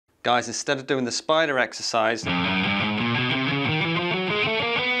Guys, instead of doing the spider exercise, I'm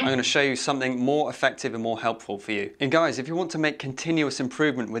going to show you something more effective and more helpful for you. And guys, if you want to make continuous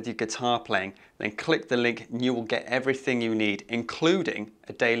improvement with your guitar playing, then click the link and you will get everything you need, including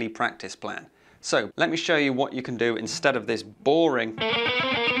a daily practice plan. So let me show you what you can do instead of this boring,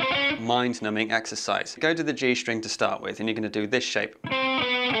 mind-numbing exercise. Go to the G string to start with, and you're going to do this shape.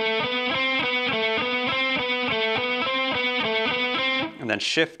 And then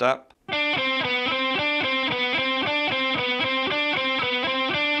shift up.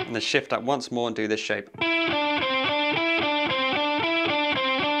 And then shift up once more and do this shape.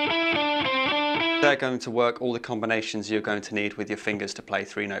 They're going to work all the combinations you're going to need with your fingers to play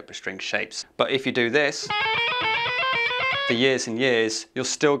 3-note per string shapes. But if you do this for years and years, you're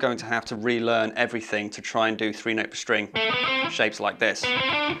still going to have to relearn everything to try and do 3-note per string shapes like this.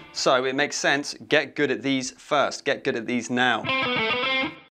 So it makes sense, get good at these first, get good at these now.